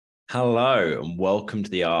Hello, and welcome to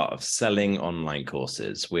the Art of Selling Online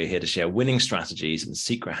Courses. We're here to share winning strategies and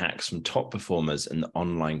secret hacks from top performers in the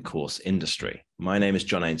online course industry. My name is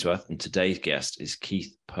John Ainsworth, and today's guest is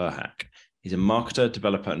Keith Perhac. He's a marketer,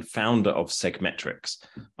 developer, and founder of Segmentation.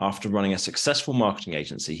 After running a successful marketing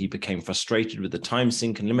agency, he became frustrated with the time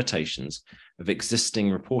sink and limitations of existing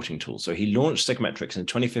reporting tools. So he launched Segmentation in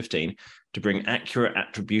 2015 to bring accurate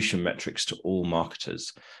attribution metrics to all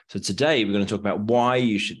marketers. So today we're going to talk about why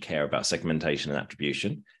you should care about segmentation and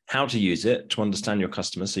attribution, how to use it to understand your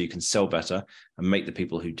customers so you can sell better and make the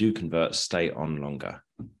people who do convert stay on longer.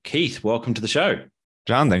 Keith, welcome to the show.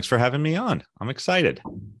 John, thanks for having me on. I'm excited.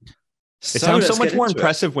 So it sounds so much more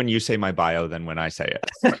impressive when you say my bio than when I say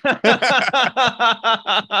it.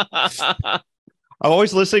 I'm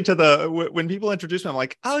always listening to when people introduce me, I'm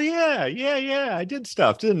like, oh, yeah, I did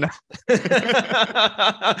stuff, didn't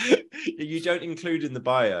I? You don't include in the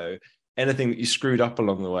bio anything that you screwed up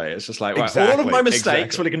along the way. It's just like, right, exactly, all of my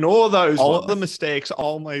mistakes, we'll ignore those. All of the mistakes,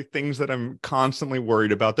 all my things that I'm constantly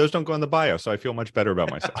worried about, those don't go in the bio, so I feel much better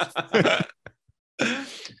about myself.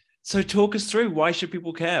 So talk us through, why should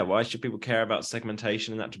people care? Why should people care about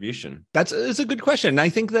segmentation and attribution? It's a good question. I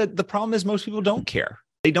think that the problem is most people don't care.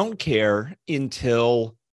 They don't care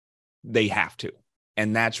until they have to.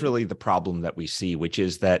 And that's really the problem that we see, which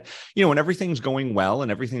is that, when everything's going well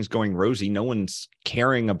and everything's going rosy, no one's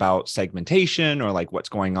caring about segmentation or like what's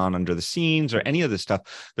going on under the scenes or any of this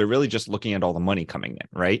stuff. They're really just looking at all the money coming in,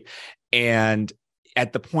 right? And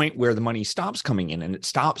at the point where the money stops coming in and it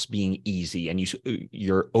stops being easy and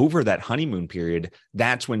you're over that honeymoon period,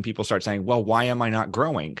 that's when people start saying, well, why am I not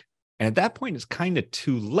growing? And at that point, it's kind of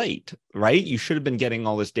too late, right? You should have been getting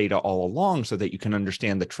all this data all along so that you can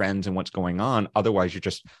understand the trends and what's going on. Otherwise, you're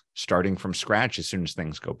just starting from scratch as soon as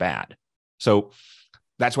things go bad. So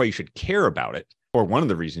that's why you should care about it, or one of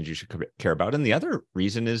the reasons you should care about it. And the other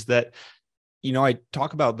reason is that, I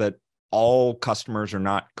talk about that all customers are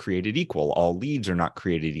not created equal. All leads are not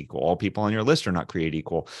created equal. All people on your list are not created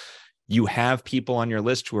equal. You have people on your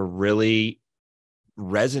list who are really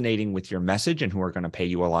resonating with your message and who are going to pay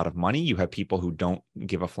you a lot of money. You have people who don't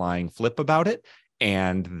give a flying flip about it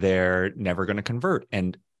and they're never going to convert.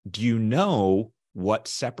 And do you know what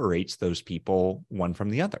separates those people one from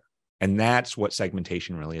the other? And that's what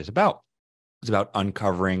segmentation really is about. It's about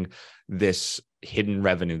uncovering this hidden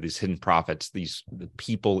revenue, these hidden profits, the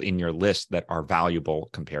people in your list that are valuable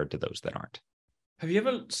compared to those that aren't. Have you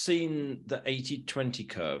ever seen the 80-20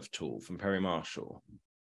 curve tool from Perry Marshall?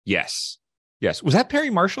 Yes. Was that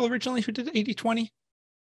Perry Marshall originally who did 80-20?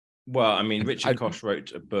 Well, I mean, Richard Koch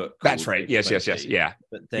wrote a book. That's right. Yes. Yeah.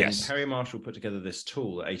 But then Perry Marshall put together this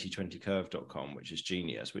tool at 8020curve.com, which is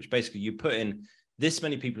genius, which basically you put in this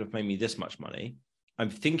many people have made me this much money. I'm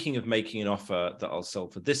thinking of making an offer that I'll sell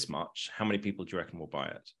for this much. How many people do you reckon will buy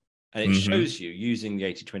it? And it shows you using the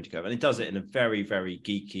 80-20 curve. And it does it in a very, very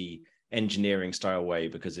geeky engineering style way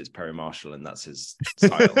because it's Perry Marshall and that's his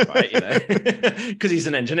style, right? Because he's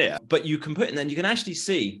an engineer. But you can put in, then you can actually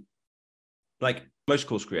see, like most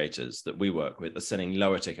course creators that we work with are selling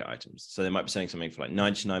lower ticket items. So they might be selling something for like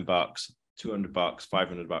 $99, $200,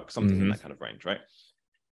 $500, something in that kind of range, right?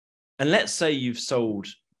 And let's say you've sold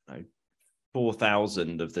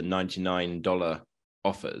 4,000 of the $99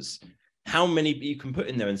 offers. How many you can put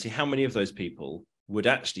in there and see how many of those people would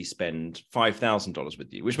actually spend $5,000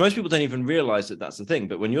 with you, which most people don't even realize that that's the thing.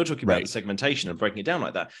 But when you're talking about the segmentation and breaking it down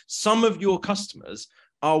like that, some of your customers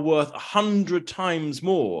are worth 100 times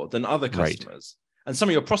more than other customers. And some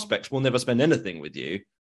of your prospects will never spend anything with you.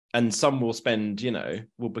 And some will spend,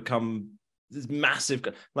 will become this massive,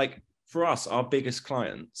 like for us, our biggest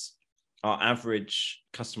clients, our average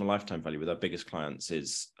customer lifetime value with our biggest clients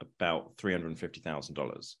is about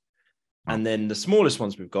 $350,000. And then the smallest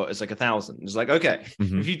ones we've got is like 1,000. It's like, okay,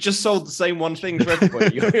 if you just sold the same one thing to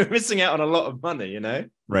everybody, you're missing out on a lot of money,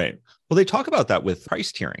 Right. Well, they talk about that with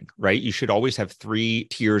price tiering, right? You should always have 3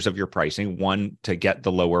 tiers of your pricing, one to get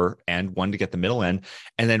the lower end, one to get the middle end,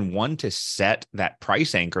 and then one to set that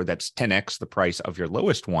price anchor that's 10x the price of your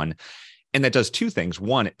lowest one. And that does 2 things.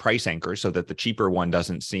 One, it price anchors so that the cheaper one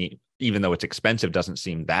doesn't seem, even though it's expensive, doesn't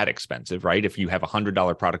seem that expensive, right? If you have a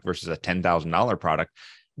 $100 product versus a $10,000 product,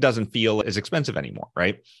 it doesn't feel as expensive anymore,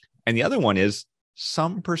 right? And the other one is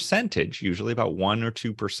some percentage, usually about 1 or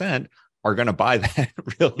 2%, are going to buy that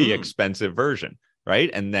really expensive version, right?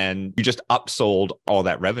 And then you just upsold all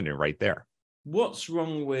that revenue right there. What's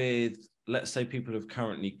wrong with, let's say people have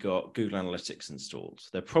currently got Google Analytics installed.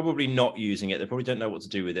 They're probably not using it. They probably don't know what to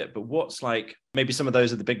do with it. But what's like, maybe some of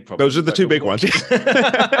those are the big problems. Those are the 2 big ones.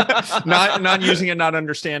 not using it, not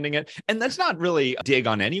understanding it. And that's not really a dig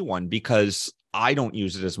on anyone because I don't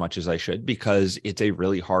use it as much as I should because it's a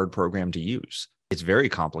really hard program to use. It's very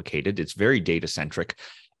complicated. It's very data centric.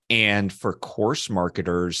 And for course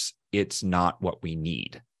marketers, it's not what we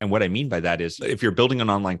need. And what I mean by that is if you're building an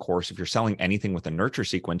online course, if you're selling anything with a nurture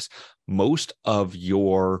sequence, most of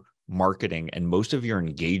your marketing and most of your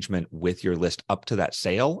engagement with your list up to that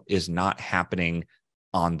sale is not happening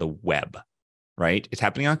on the web, right? It's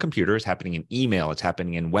happening on computer, it's happening in email, it's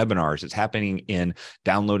happening in webinars, it's happening in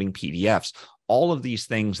downloading PDFs, all of these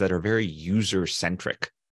things that are very user-centric.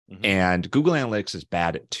 Mm-hmm. And Google Analytics is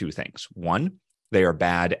bad at two things. One, they are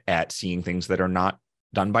bad at seeing things that are not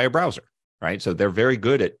done by a browser, right? So they're very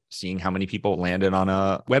good at seeing how many people landed on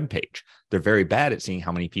a web page. They're very bad at seeing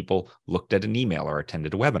how many people looked at an email or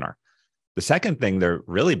attended a webinar. The second thing they're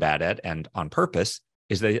really bad at, and on purpose,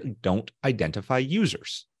 is they don't identify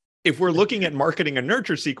users. If we're looking at marketing a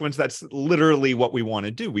nurture sequence, that's literally what we want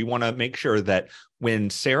to do. We want to make sure that when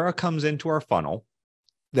Sarah comes into our funnel,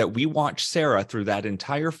 that we watch Sarah through that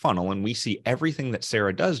entire funnel and we see everything that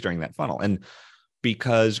Sarah does during that funnel. And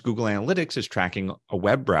because Google Analytics is tracking a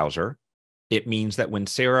web browser, it means that when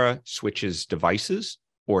Sarah switches devices,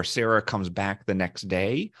 or Sarah comes back the next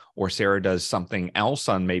day, or Sarah does something else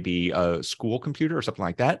on maybe a school computer or something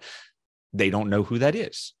like that, they don't know who that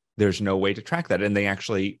is. There's no way to track that. And they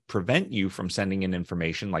actually prevent you from sending in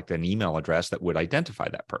information like an email address that would identify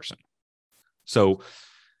that person. So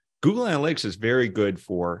Google Analytics is very good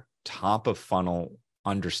for top of funnel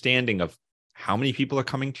understanding of how many people are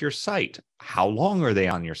coming to your site, how long are they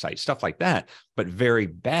on your site, stuff like that, but very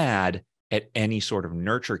bad at any sort of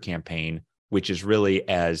nurture campaign, which is really,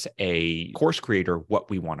 as a course creator, what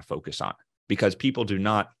we want to focus on, because people do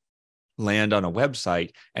not land on a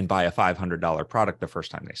website and buy a $500 product the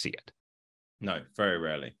first time they see it. No, very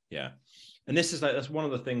rarely. Yeah. And this is that's one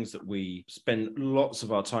of the things that we spend lots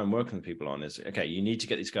of our time working with people on is, okay, you need to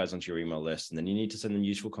get these guys onto your email list, and then you need to send them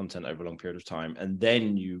useful content over a long period of time. And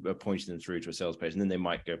then you are pointing them through to a sales page, and then they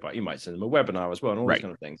might go by, you might send them a webinar as well, and all these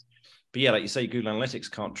kind of things. But yeah, like you say, Google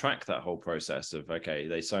Analytics can't track that whole process of, okay,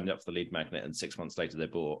 they signed up for the lead magnet and 6 months later they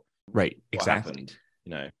bought. Right. What Exactly. happened?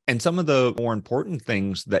 You know, and some of the more important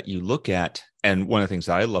things that you look at, and one of the things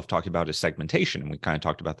that I love talking about is segmentation. And we kind of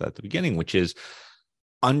talked about that at the beginning, which is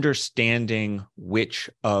understanding which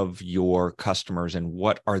of your customers and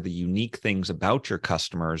what are the unique things about your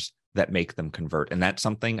customers that make them convert. And that's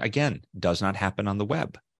something, again, does not happen on the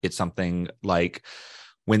web. It's something like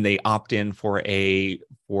when they opt in for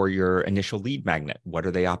your initial lead magnet, what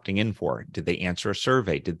are they opting in for? Did they answer a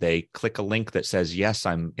survey? Did they click a link that says, yes,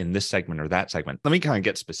 I'm in this segment or that segment? Let me kind of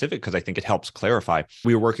get specific because I think it helps clarify.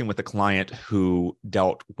 We were working with a client who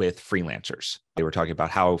dealt with freelancers. They were talking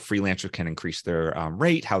about how freelancers can increase their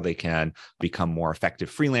rate, how they can become more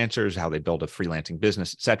effective freelancers, how they build a freelancing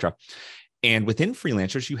business, et cetera. And within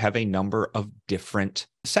freelancers, you have a number of different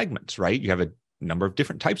segments, right? You have a number of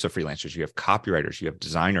different types of freelancers. You have copywriters, you have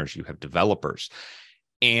designers, you have developers.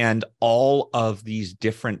 And all of these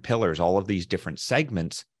different pillars, all of these different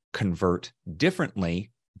segments convert differently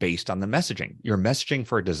based on the messaging. Your messaging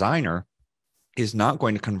for a designer is not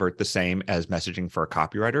going to convert the same as messaging for a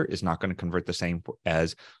copywriter, is not going to convert the same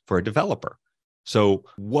as for a developer. So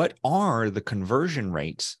what are the conversion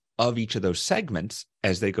rates of each of those segments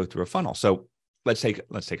as they go through a funnel? So let's take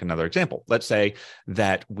another example. Let's say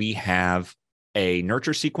that we have a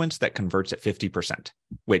nurture sequence that converts at 50%,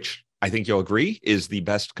 which I think you'll agree is the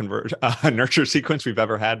best nurture sequence we've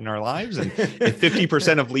ever had in our lives. And if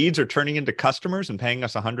 50% of leads are turning into customers and paying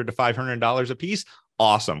us $100 to $500 a piece,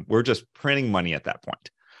 awesome. We're just printing money at that point.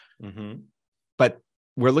 Mm-hmm. But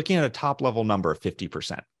we're looking at a top level number of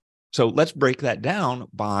 50%. So let's break that down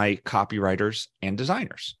by copywriters and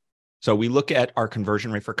designers. So we look at our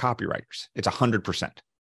conversion rate for copywriters. It's 100%.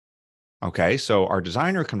 Okay, so our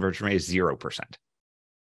designer conversion rate is 0%,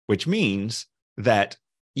 which means that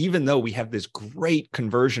even though we have this great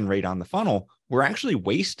conversion rate on the funnel, we're actually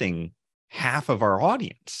wasting half of our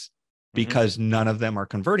audience because none of them are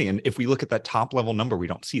converting. And if we look at that top level number, we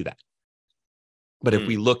don't see that. But if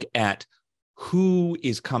we look at who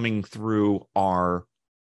is coming through our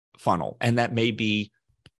funnel, and that may be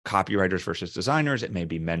copywriters versus designers, it may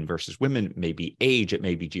be men versus women, it may be age, it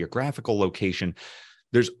may be geographical location.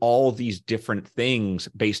 There's all these different things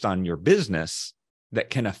based on your business that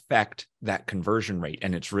can affect that conversion rate.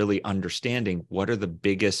 And it's really understanding what are the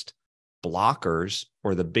biggest blockers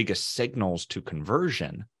or the biggest signals to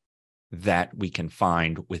conversion that we can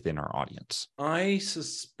find within our audience. I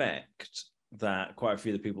suspect that quite a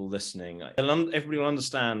few of the people listening, everybody will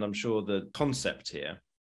understand, I'm sure, the concept here.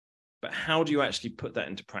 But how do you actually put that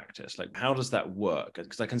into practice? Like, how does that work?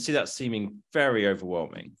 Because I can see that seeming very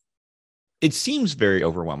overwhelming. it seems very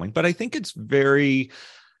overwhelming, but I think it's very,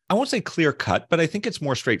 I won't say clear cut, but I think it's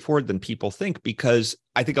more straightforward than people think, because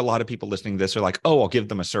I think a lot of people listening to this are like, oh, I'll give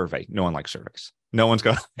them a survey. No one likes surveys. No one's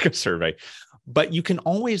going to like a survey. But you can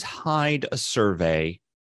always hide a survey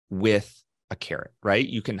with a carrot, right?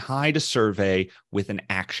 You can hide a survey with an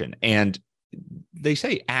action. And they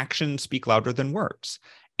say actions speak louder than words.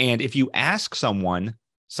 And if you ask someone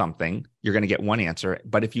something, you're going to get one answer.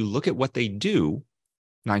 But if you look at what they do,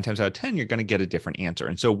 9 times out of 10, you're going to get a different answer.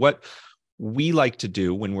 And so what we like to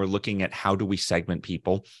do when we're looking at how do we segment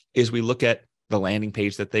people is we look at the landing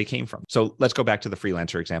page that they came from. So let's go back to the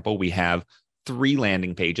freelancer example. We have 3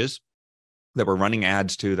 landing pages that we're running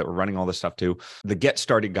ads to, that we're running all this stuff to: the Get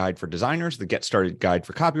Started Guide for designers, the Get Started Guide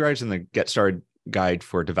for copywriters, and the Get Started Guide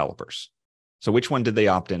for developers. So which one did they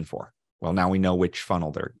opt in for? Well, now we know which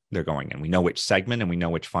funnel they're going in. We know which segment, and we know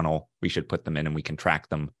which funnel we should put them in, and we can track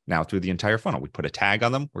them now through the entire funnel. We put a tag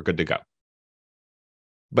on them, we're good to go.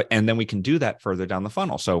 And then we can do that further down the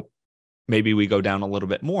funnel. So maybe we go down a little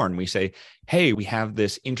bit more and we say, hey, we have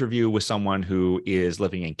this interview with someone who is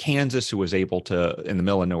living in Kansas, who was able to, in the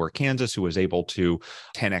middle of nowhere, Kansas, who was able to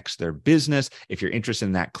 10x their business. If you're interested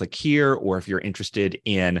in that, click here. Or if you're interested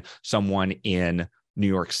in someone in New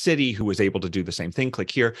York City who was able to do the same thing,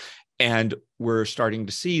 click here. And we're starting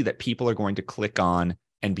to see that people are going to click on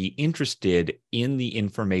and be interested in the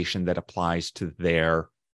information that applies to their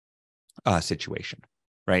situation,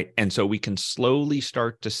 right? And so we can slowly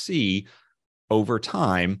start to see over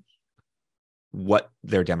time what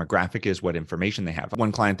their demographic is, what information they have.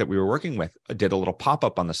 One client that we were working with did a little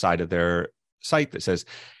pop-up on the side of their site that says,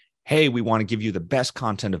 hey, we want to give you the best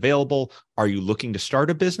content available. Are you looking to start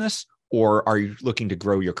a business, or are you looking to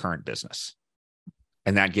grow your current business?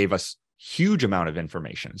 And that gave us huge amount of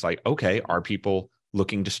information. It's like, okay, are people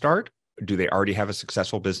looking to start? Do they already have a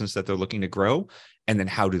successful business that they're looking to grow? And then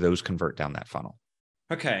how do those convert down that funnel?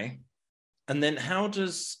 Okay. And then how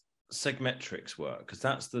does Segmetrics work? Because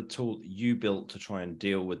that's the tool that you built to try and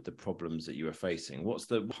deal with the problems that you were facing. What's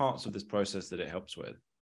the parts of this process that it helps with?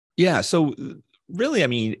 Yeah. So really, I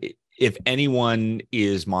mean, if anyone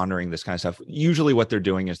is monitoring this kind of stuff, usually what they're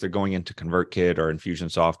doing is they're going into ConvertKit or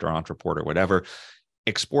Infusionsoft or Ontraport or whatever,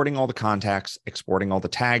 exporting all the contacts, exporting all the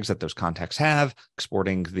tags that those contacts have,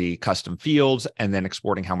 exporting the custom fields, and then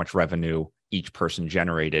exporting how much revenue each person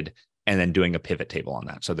generated, and then doing a pivot table on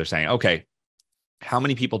that. So they're saying, okay, how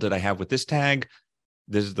many people did I have with this tag?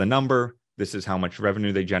 This is the number. This is how much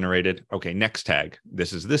revenue they generated. Okay, next tag.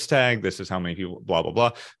 This is this tag. This is how many people, blah, blah,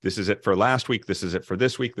 blah. This is it for last week. This is it for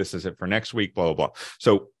this week. This is it for next week, blah, blah, blah.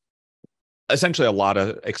 So essentially a lot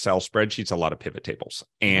of Excel spreadsheets, a lot of pivot tables.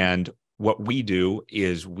 And what we do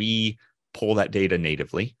is we pull that data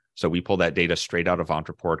natively. So we pull that data straight out of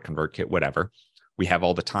Ontraport, ConvertKit, whatever. We have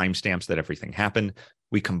all the timestamps that everything happened.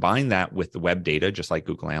 We combine that with the web data, just like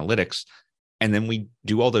Google Analytics, and then we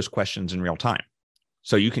do all those questions in real time.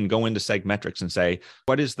 So you can go into Segmetrics and say,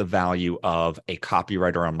 what is the value of a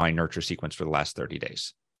copywriter on my nurture sequence for the last 30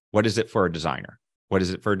 days? What is it for a designer? What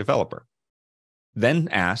is it for a developer? Then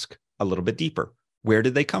ask a little bit deeper. Where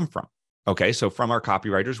did they come from? Okay, so from our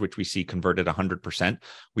copywriters, which we see converted 100%,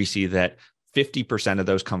 we see that 50% of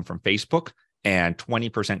those come from Facebook and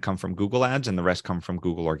 20% come from Google Ads, and the rest come from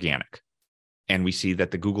Google Organic. And we see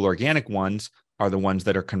that the Google Organic ones are the ones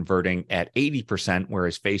that are converting at 80%,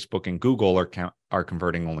 whereas Facebook and Google are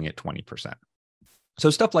converting only at 20%.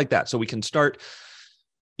 So stuff like that. So we can start,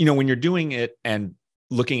 when you're doing it and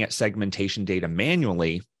looking at segmentation data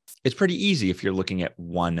manually, it's pretty easy if you're looking at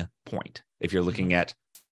one point. If you're looking at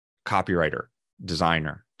copywriter,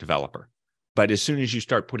 designer, developer. But as soon as you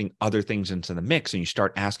start putting other things into the mix and you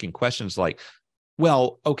start asking questions like,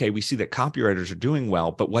 well, okay, we see that copywriters are doing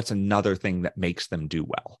well, but what's another thing that makes them do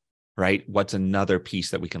well, right? What's another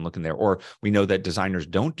piece that we can look in there? Or we know that designers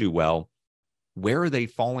don't do well. Where are they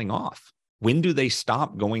falling off? When do they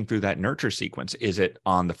stop going through that nurture sequence? Is it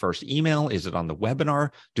on the first email? Is it on the webinar?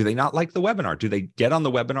 Do they not like the webinar? Do they get on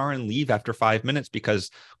the webinar and leave after 5 minutes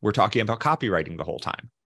because we're talking about copywriting the whole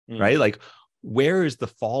time, right? Like, where is the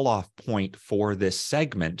fall off point for this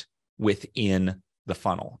segment within the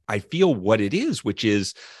funnel? I feel what it is, which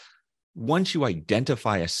is once you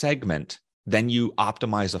identify a segment, then you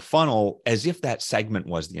optimize a funnel as if that segment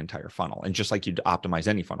was the entire funnel. And just like you'd optimize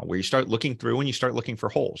any funnel, where you start looking through and you start looking for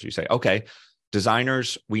holes. You say, okay,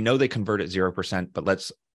 designers, we know they convert at 0%,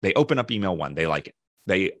 but they open up email one, they like it.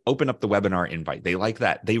 They open up the webinar invite, they like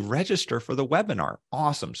that. They register for the webinar.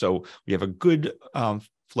 Awesome. So we have a good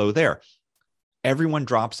flow there. Everyone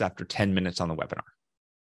drops after 10 minutes on the webinar.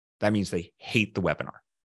 That means they hate the webinar.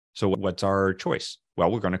 So what's our choice? Well,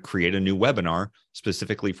 we're going to create a new webinar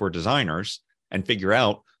specifically for designers and figure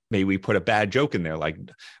out maybe we put a bad joke in there, like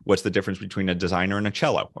what's the difference between a designer and a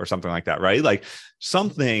cello or something like that, right? Like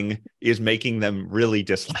something is making them really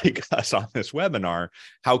dislike us on this webinar.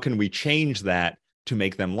 How can we change that to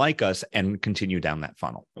make them like us and continue down that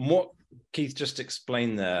funnel? And what Keith just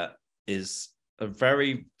explained there is a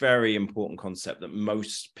very, very important concept that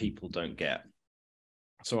most people don't get.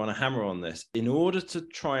 So I want to hammer on this. In order to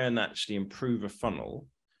try and actually improve a funnel,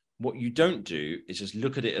 what you don't do is just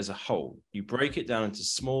look at it as a whole. You break it down into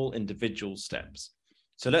small individual steps.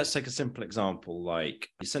 So let's take a simple example, like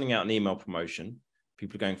you're sending out an email promotion.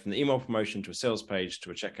 People are going from the email promotion to a sales page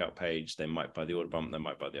to a checkout page. They might buy the order bump, they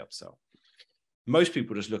might buy the upsell. Most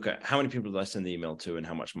people just look at how many people did I send the email to and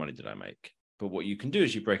how much money did I make? But what you can do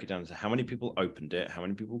is you break it down to how many people opened it, how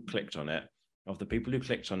many people clicked on it. Of the people who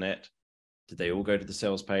clicked on it, did they all go to the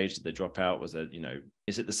sales page? Did they drop out? Was there,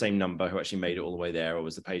 is it the same number who actually made it all the way there? Or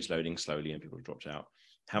was the page loading slowly and people dropped out?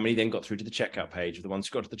 How many then got through to the checkout page? Of the ones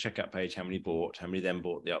who got to the checkout page, how many bought? How many then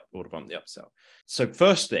bought the order bump, the upsell? So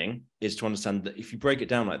first thing is to understand that if you break it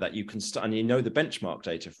down like that, you can start, and the benchmark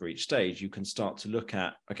data for each stage, you can start to look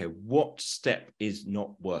at, okay, what step is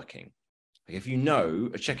not working? If you know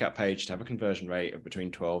a checkout page to have a conversion rate of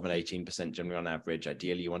between 12 and 18% generally on average,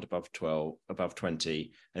 ideally you want above 12, above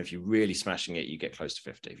 20. And if you're really smashing it, you get close to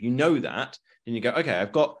 50. If you know that, then you go, okay,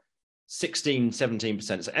 I've got 16,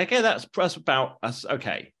 17%. So, okay, that's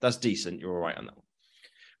okay. That's decent. You're all right on that one.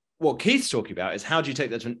 What Keith's talking about is how do you take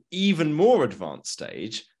that to an even more advanced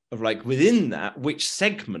stage of like within that, which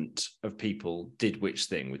segment of people did which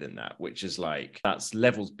thing within that, which is like, that's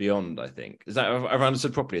levels beyond, I think. Is that, I've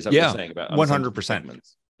understood properly? Is that what you're saying about 100%.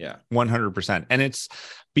 Yeah. 100%. And it's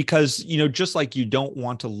because, just like you don't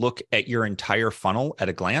want to look at your entire funnel at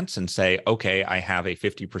a glance and say, okay, I have a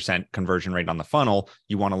 50% conversion rate on the funnel.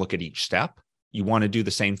 You want to look at each step. You want to do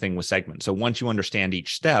the same thing with segments. So once you understand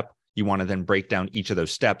each step, you want to then break down each of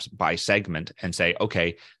those steps by segment and say,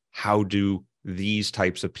 okay, how do these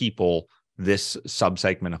types of people, this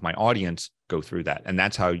subsegment of my audience, go through that? And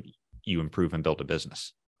that's how you improve and build a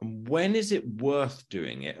business. When is it worth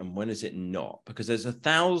doing it and when is it not? Because there's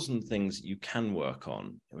 1,000 things that you can work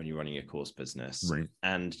on when you're running a course business, right,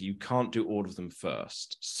 and you can't do all of them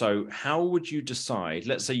first. So how would you decide?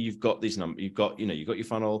 Let's say you've got these numbers, you've got your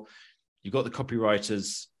funnel, you've got the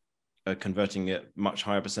copywriters converting at much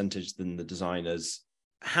higher percentage than the designers.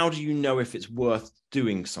 How do you know if it's worth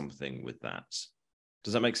doing something with that?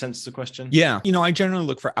 Does that make sense as a question? Yeah. I generally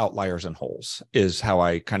look for outliers and holes is how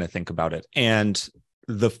I kind of think about it. And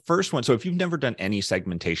the first one, so if you've never done any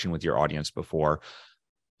segmentation with your audience before,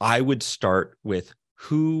 I would start with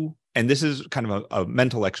who, and this is kind of a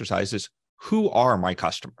mental exercise, is who are my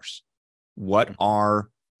customers? What are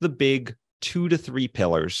the big 2 to 3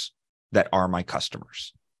 pillars that are my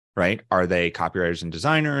customers, right? Are they copywriters and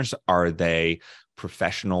designers? Are they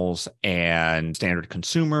professionals and standard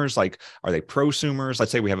consumers? Like, are they prosumers?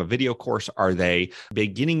 Let's say we have a video course. Are they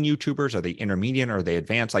beginning YouTubers? Are they intermediate? Are they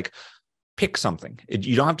advanced? Like, pick something.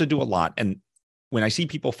 You don't have to do a lot. And when I see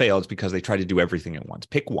people fail, it's because they try to do everything at once.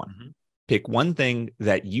 Pick one. Mm-hmm. Pick one thing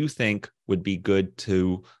that you think would be good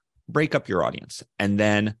to break up your audience, and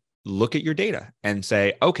then look at your data and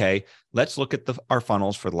say, okay, let's look at our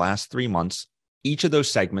funnels for the last 3 months. Each of those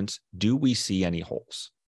segments, do we see any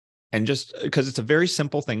holes? And just because it's a very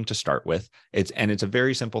simple thing to start with, it's a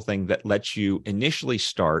very simple thing that lets you initially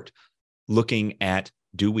start looking at,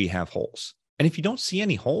 do we have holes? And if you don't see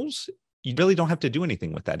any holes, you really don't have to do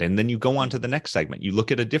anything with that. And then you go on to the next segment. You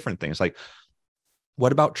look at a different thing. It's like,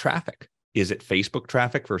 what about traffic? Is it Facebook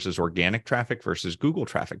traffic versus organic traffic versus Google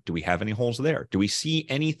traffic? Do we have any holes there? Do we see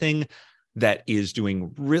anything that is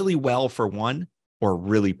doing really well for one or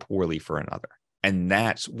really poorly for another? And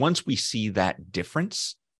that's, once we see that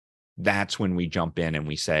difference, that's when we jump in and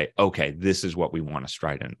we say, okay, this is what we want to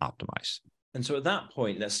try and optimize. And so at that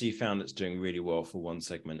point, let's say you found it's doing really well for one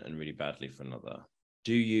segment and really badly for another.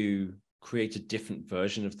 Do you create a different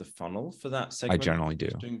version of the funnel for that segment? I generally do.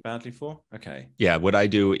 Doing badly for? Okay. Yeah. What I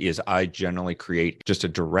do is I generally create just a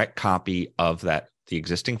direct copy of the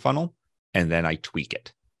existing funnel, and then I tweak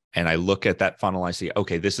it. And I look at that funnel. I see,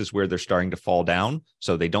 okay, this is where they're starting to fall down.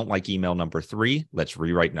 So they don't like email number 3. Let's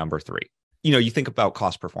rewrite number 3. You think about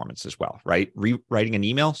cost performance as well, right? Rewriting an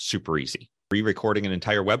email, super easy. Re-recording an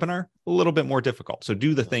entire webinar, a little bit more difficult. So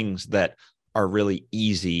do the things that are really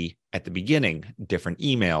easy at the beginning, different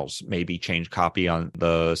emails, maybe change copy on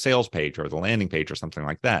the sales page or the landing page or something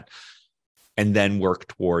like that. And then work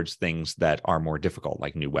towards things that are more difficult,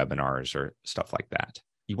 like new webinars or stuff like that.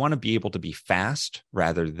 You want to be able to be fast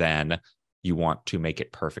rather than you want to make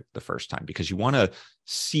it perfect the first time, because you want to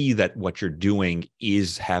see that what you're doing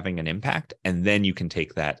is having an impact, and then you can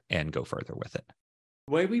take that and go further with it.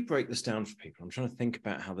 The way we break this down for people, I'm trying to think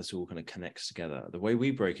about how this all kind of connects together. The way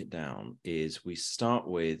we break it down is we start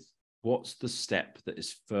with what's the step that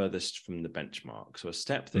is furthest from the benchmark. So a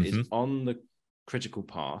step that is on the critical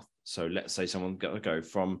path. So let's say someone's got to go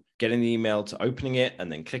from getting the email to opening it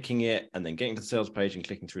and then clicking it and then getting to the sales page and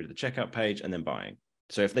clicking through to the checkout page and then buying.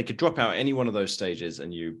 So if they could drop out any one of those stages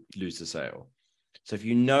and you lose the sale. So if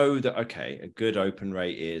you know that, okay, a good open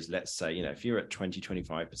rate is, let's say, if you're at 20,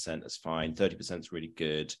 25%, that's fine. 30% is really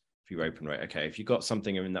good for your open rate. Okay, if you've got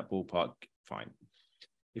something in that ballpark, fine.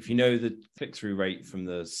 If you know the click-through rate from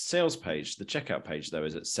the sales page, the checkout page, though,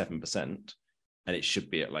 is at 7%, and it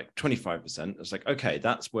should be at like 25%, it's like, okay,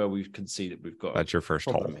 that's where we can see that we've got that's your first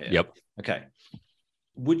hole here. Yep. Okay.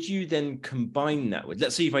 Would you then combine that with,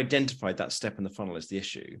 let's say you've identified that step in the funnel as the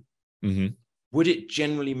issue. Would it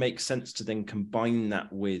generally make sense to then combine that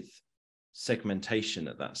with segmentation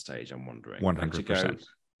at that stage? I'm wondering. 100%.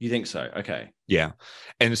 You think so? Okay. Yeah.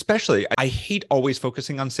 And especially, I hate always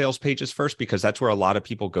focusing on sales pages first because that's where a lot of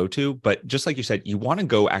people go to. But just like you said, you want to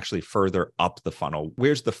go actually further up the funnel.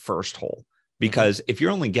 Where's the first hole? Because if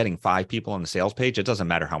you're only getting 5 people on the sales page, it doesn't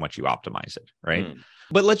matter how much you optimize it, right?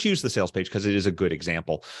 But let's use the sales page because it is a good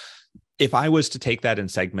example. If I was to take that and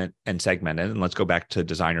segment it, and let's go back to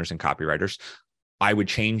designers and copywriters, I would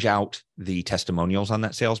change out the testimonials on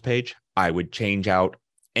that sales page. I would change out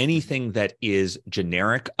anything that is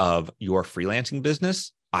generic of your freelancing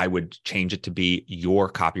business. I would change it to be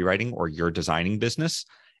your copywriting or your designing business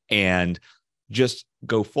and just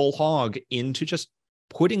go full hog into just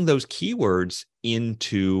putting those keywords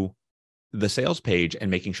into the sales page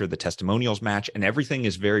and making sure the testimonials match and everything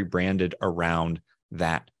is very branded around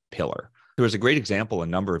that pillar. There was a great example a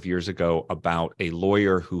number of years ago about a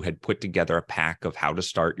lawyer who had put together a pack of how to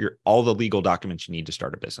start all the legal documents you need to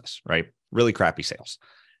start a business, right? Really crappy sales.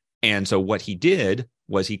 And so what he did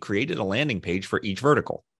was he created a landing page for each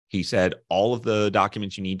vertical. He said, all of the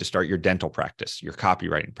documents you need to start your dental practice, your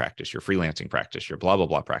copywriting practice, your freelancing practice, your blah, blah,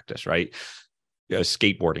 blah practice, right? A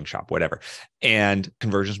skateboarding shop, whatever. And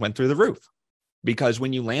conversions went through the roof because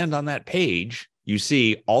when you land on that page, you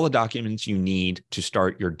see all the documents you need to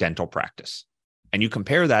start your dental practice. And you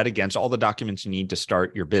compare that against all the documents you need to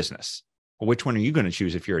start your business. Well, which one are you going to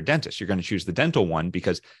choose if you're a dentist? You're going to choose the dental one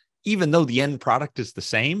because even though the end product is the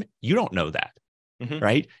same, you don't know that,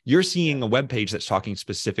 right? You're seeing a web page that's talking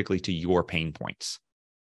specifically to your pain points.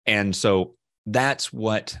 And so that's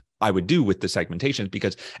what I would do with the segmentation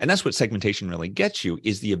and that's what segmentation really gets you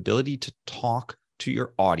is the ability to talk to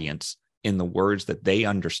your audience in the words that they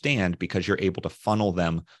understand because you're able to funnel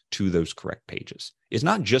them to those correct pages. It's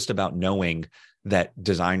not just about knowing that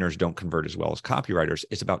designers don't convert as well as copywriters.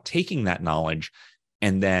 It's about taking that knowledge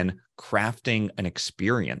and then crafting an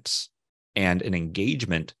experience and an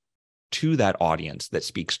engagement to that audience that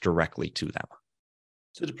speaks directly to them.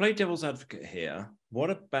 So to play devil's advocate here,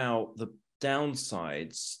 what about the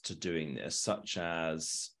downsides to doing this, such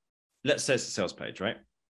as, let's say it's a sales page, right?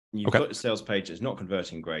 You've got a sales page that's not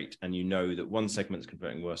converting great, and you know that one segment is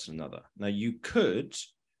converting worse than another. Now, you could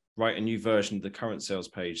write a new version of the current sales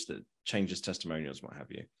page that changes testimonials, what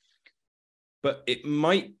have you. But it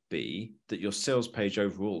might be that your sales page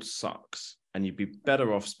overall sucks, and you'd be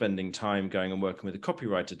better off spending time going and working with a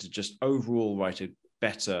copywriter to just overall write a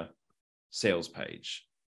better sales page.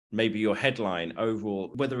 Maybe your headline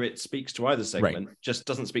overall, whether it speaks to either segment, just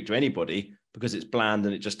doesn't speak to anybody because it's bland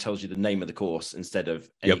and it just tells you the name of the course instead of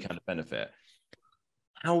any kind of benefit.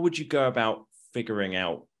 How would you go about figuring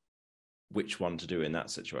out which one to do in that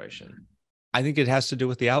situation? I think it has to do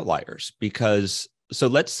with the outliers because, so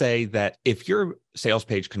let's say that if your sales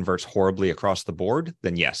page converts horribly across the board,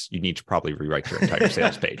 then yes, you need to probably rewrite your entire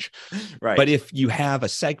sales page. Right. But if you have a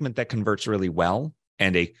segment that converts really well,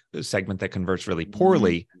 and a segment that converts really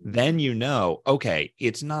poorly, then you know, okay,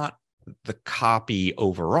 it's not the copy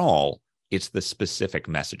overall, it's the specific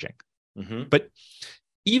messaging. But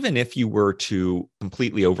even if you were to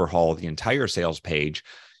completely overhaul the entire sales page,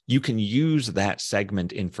 you can use that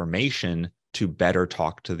segment information to better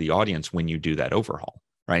talk to the audience when you do that overhaul,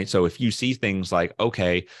 right? So if you see things like,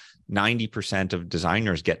 okay, 90% of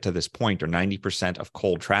designers get to this point, or 90% of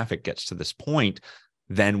cold traffic gets to this point,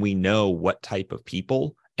 then we know what type of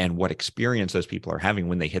people and what experience those people are having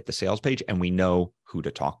when they hit the sales page, and we know who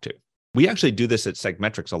to talk to. We actually do this at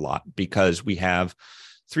Segmetrics a lot because we have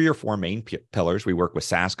 3 or 4 main pillars. We work with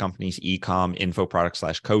SaaS companies, e-com, info products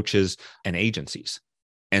 / coaches, and agencies.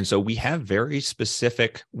 And so we have very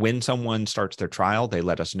specific, when someone starts their trial, they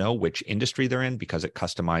let us know which industry they're in because it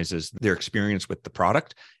customizes their experience with the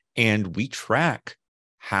product. And we track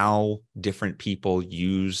how different people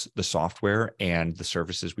use the software and the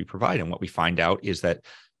services we provide. And what we find out is that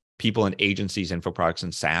people in agencies, info products,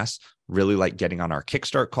 and SaaS really like getting on our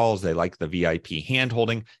Kickstart calls. They like the VIP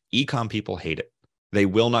hand-holding. E-com people hate it. They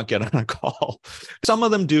will not get on a call. Some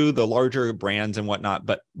of them do, the larger brands and whatnot,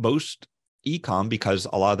 but most e-com, because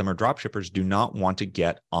a lot of them are drop shippers, do not want to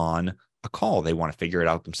get on a call. They want to figure it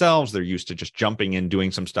out themselves. They're used to just jumping in,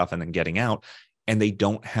 doing some stuff, and then getting out. And they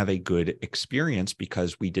don't have a good experience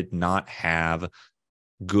because we did not have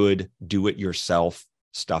good do-it-yourself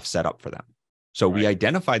stuff set up for them. So we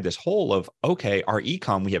identified this hole of, okay, our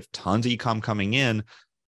e-com, we have tons of e-com coming in.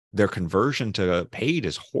 Their conversion to paid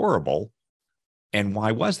is horrible. And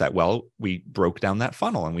why was that? Well, we broke down that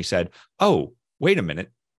funnel and we said, oh, wait a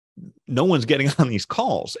minute. No one's getting on these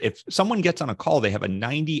calls. If someone gets on a call, they have a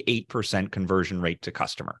 98% conversion rate to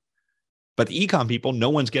customer. But the e-com people, no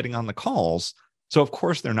one's getting on the calls. So of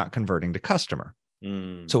course they're not converting to customer.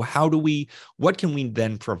 So what can we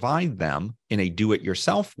then provide them in a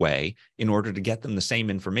do-it-yourself way in order to get them the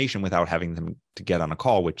same information without having them to get on a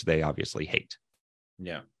call, which they obviously hate?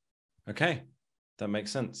 Yeah. Okay. That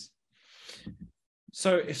makes sense.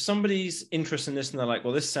 So if somebody's interested in this and they're like,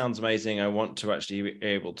 well, this sounds amazing, I want to actually be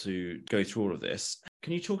able to go through all of this.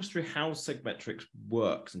 Can you talk us through how Segmetrics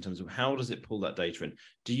works in terms of how does it pull that data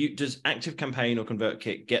in? Does ActiveCampaign or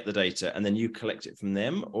ConvertKit get the data and then you collect it from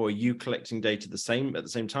them, or are you collecting data at the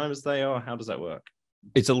same time as they are? How does that work?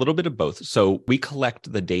 It's a little bit of both. So we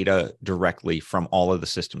collect the data directly from all of the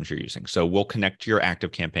systems you're using. So we'll connect to your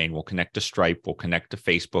ActiveCampaign, we'll connect to Stripe, we'll connect to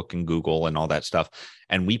Facebook and Google and all that stuff.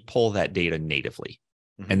 And we pull that data natively.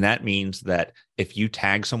 And that means that if you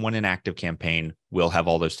tag someone in ActiveCampaign, we'll have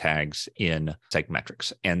all those tags in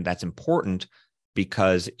Segmetrics. And that's important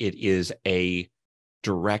because it is a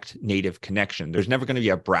direct native connection. There's never going to be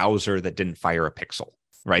a browser that didn't fire a pixel,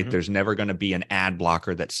 right? There's never going to be an ad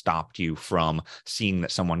blocker that stopped you from seeing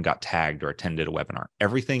that someone got tagged or attended a webinar.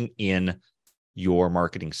 Everything in your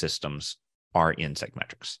marketing systems are in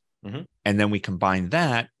Segmetrics. And then we combine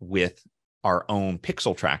that with our own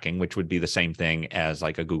pixel tracking, which would be the same thing as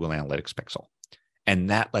like a Google Analytics pixel. And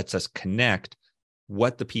that lets us connect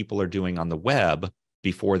what the people are doing on the web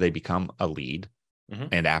before they become a lead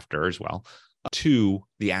and after as well to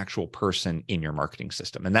the actual person in your marketing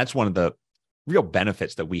system. And that's one of the real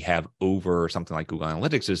benefits that we have over something like Google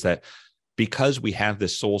Analytics is that because we have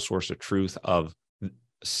this sole source of truth of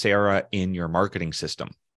Sarah in your marketing system,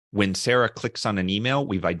 when Sarah clicks on an email,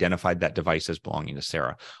 we've identified that device as belonging to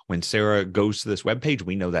Sarah. When Sarah goes to this webpage,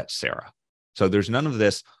 we know that's Sarah. So there's none of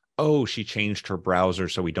this, oh, she changed her browser,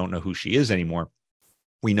 so we don't know who she is anymore.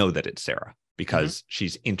 We know that it's Sarah because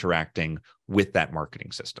she's interacting with that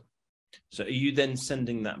marketing system. So are you then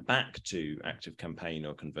sending that back to ActiveCampaign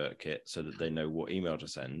or ConvertKit so that they know what email to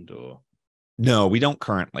send? Or no, we don't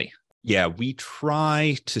currently. Yeah, we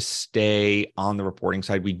try to stay on the reporting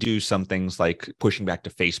side. We do some things like pushing back to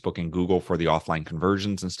Facebook and Google for the offline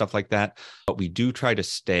conversions and stuff like that. But we do try to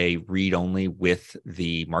stay read-only with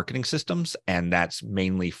the marketing systems, and that's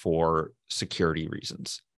mainly for security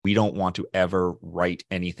reasons. We don't want to ever write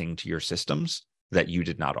anything to your systems that you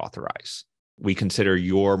did not authorize. We consider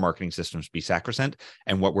your marketing systems to be sacrosanct,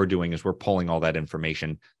 and what we're doing is we're pulling all that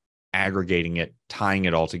information, aggregating it, tying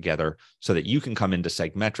it all together so that you can come into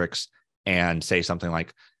Segmetrics and say something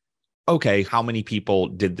like, okay, how many people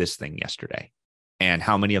did this thing yesterday? And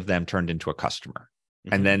how many of them turned into a customer?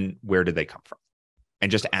 And then where did they come from?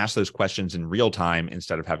 And just ask those questions in real time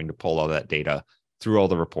instead of having to pull all that data through all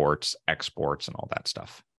the reports, exports, and all that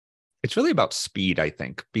stuff. It's really about speed, I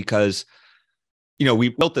think, because we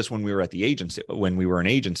built this when we were at the agency. When we were an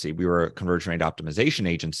agency, we were a conversion rate optimization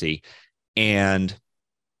agency, and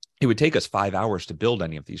it would take us 5 hours to build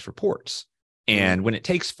any of these reports. And when it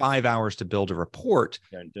takes 5 hours to build a report,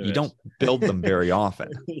 you don't build them very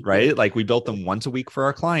often, right? Like we built them once a week for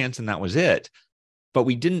our clients and that was it. But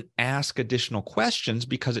we didn't ask additional questions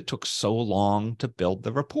because it took so long to build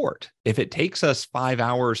the report. If it takes us 5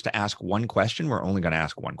 hours to ask one question, we're only going to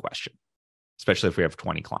ask one question, especially if we have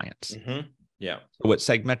 20 clients. Yeah. So what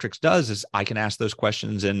Segmetrics does is I can ask those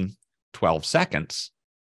questions in 12 seconds.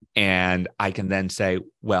 And I can then say,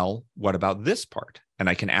 well, what about this part? And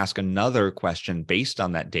I can ask another question based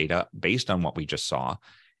on that data, based on what we just saw.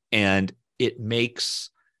 And it makes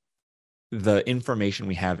the information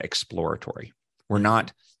we have exploratory. We're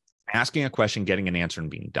not asking a question, getting an answer, and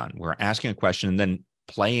being done. We're asking a question and then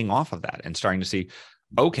playing off of that and starting to see,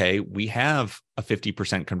 okay, we have a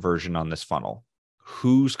 50% conversion on this funnel.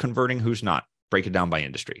 Who's converting, who's not? Break it down by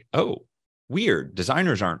industry. Oh, weird.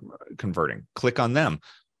 Designers aren't converting. Click on them.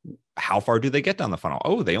 How far do they get down the funnel?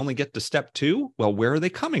 Oh, they only get to step 2. Well, where are they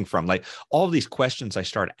coming from? Like all of these questions I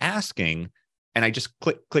start asking, and I just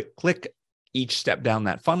click each step down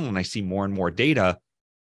that funnel, and I see more and more data.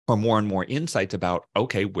 or more and more insights about,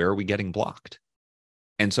 okay, where are we getting blocked?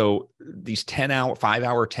 And so these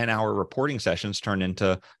 5-hour, 10-hour reporting sessions turn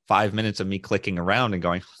into 5 minutes of me clicking around and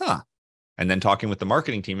going, and then talking with the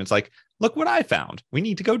marketing team. It's like, look what I found. We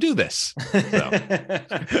need to go do this.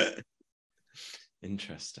 So.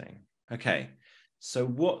 Interesting. Okay. So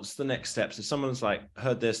what's the next steps? If someone's like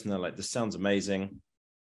heard this and they're like, this sounds amazing.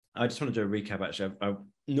 I just want to do a recap. Actually,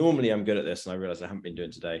 normally I'm good at this and I realize I haven't been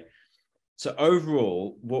doing today. So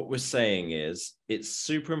overall, what we're saying is it's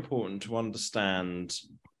super important to understand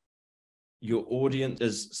your audience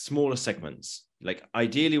as smaller segments. Like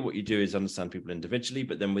ideally what you do is understand people individually,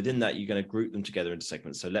 but then within that, you're going to group them together into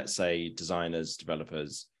segments. So let's say designers,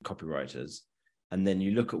 developers, copywriters, and then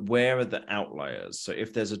you look at where are the outliers. So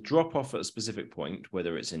if there's a drop off at a specific point,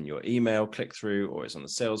 whether it's in your email click through or it's on the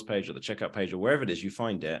sales page or the checkout page or wherever it is you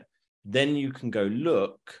find it, then you can go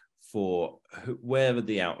look for where are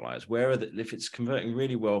the outliers, if it's converting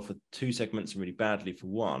really well for 2 segments and really badly for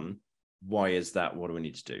one, why is that? What do we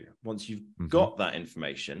need to do? Once you've got that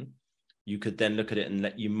information, you could then look at it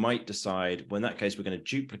and you might decide, well, in that case, we're going to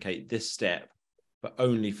duplicate this step, but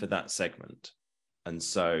only for that segment. And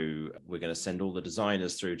so we're going to send all the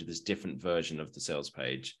designers through to this different version of the sales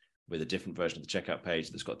page with a different version of the checkout page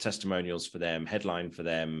that's got testimonials for them, headline for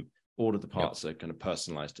them, all of the parts are kind of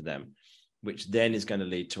personalized to them, which then is going to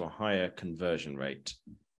lead to a higher conversion rate.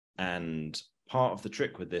 And part of the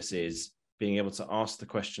trick with this is being able to ask the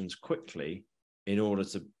questions quickly in order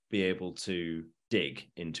to be able to dig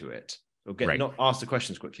into it, or not ask the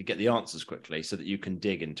questions quickly, get the answers quickly so that you can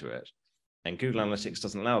dig into it. And Google Analytics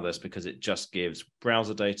doesn't allow this because it just gives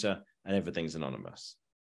browser data and everything's anonymous.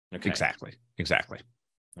 Okay. Exactly.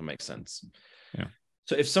 That makes sense. Yeah.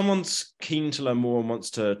 So if someone's keen to learn more and wants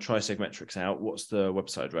to try Segmetrics out, what's the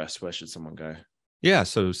website address? Where should someone go? Yeah.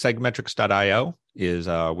 So segmetrics.io is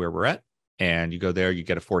where we're at. And you go there, you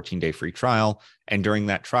get a 14-day free trial. And during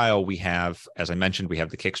that trial, we have, as I mentioned, we have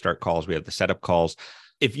the Kickstart calls, we have the setup calls.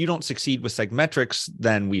 If you don't succeed with Segmetrics,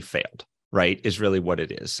 then we've failed, right? Is really what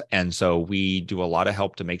it is. And so we do a lot of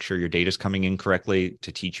help to make sure your data is coming in correctly,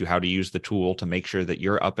 to teach you how to use the tool, to make sure that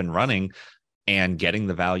you're up and running and getting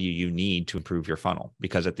the value you need to improve your funnel.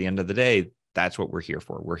 Because at the end of the day, that's what we're here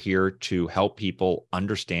for. We're here to help people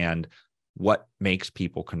understand what makes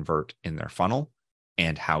people convert in their funnel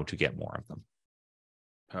and how to get more of them.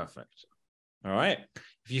 Perfect. All right.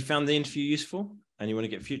 If you found the interview useful and you want to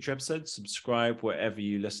get future episodes, subscribe wherever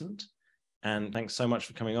you listened. And thanks so much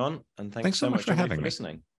for coming on. And thanks so much for having me.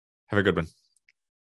 Listening. Have a good one.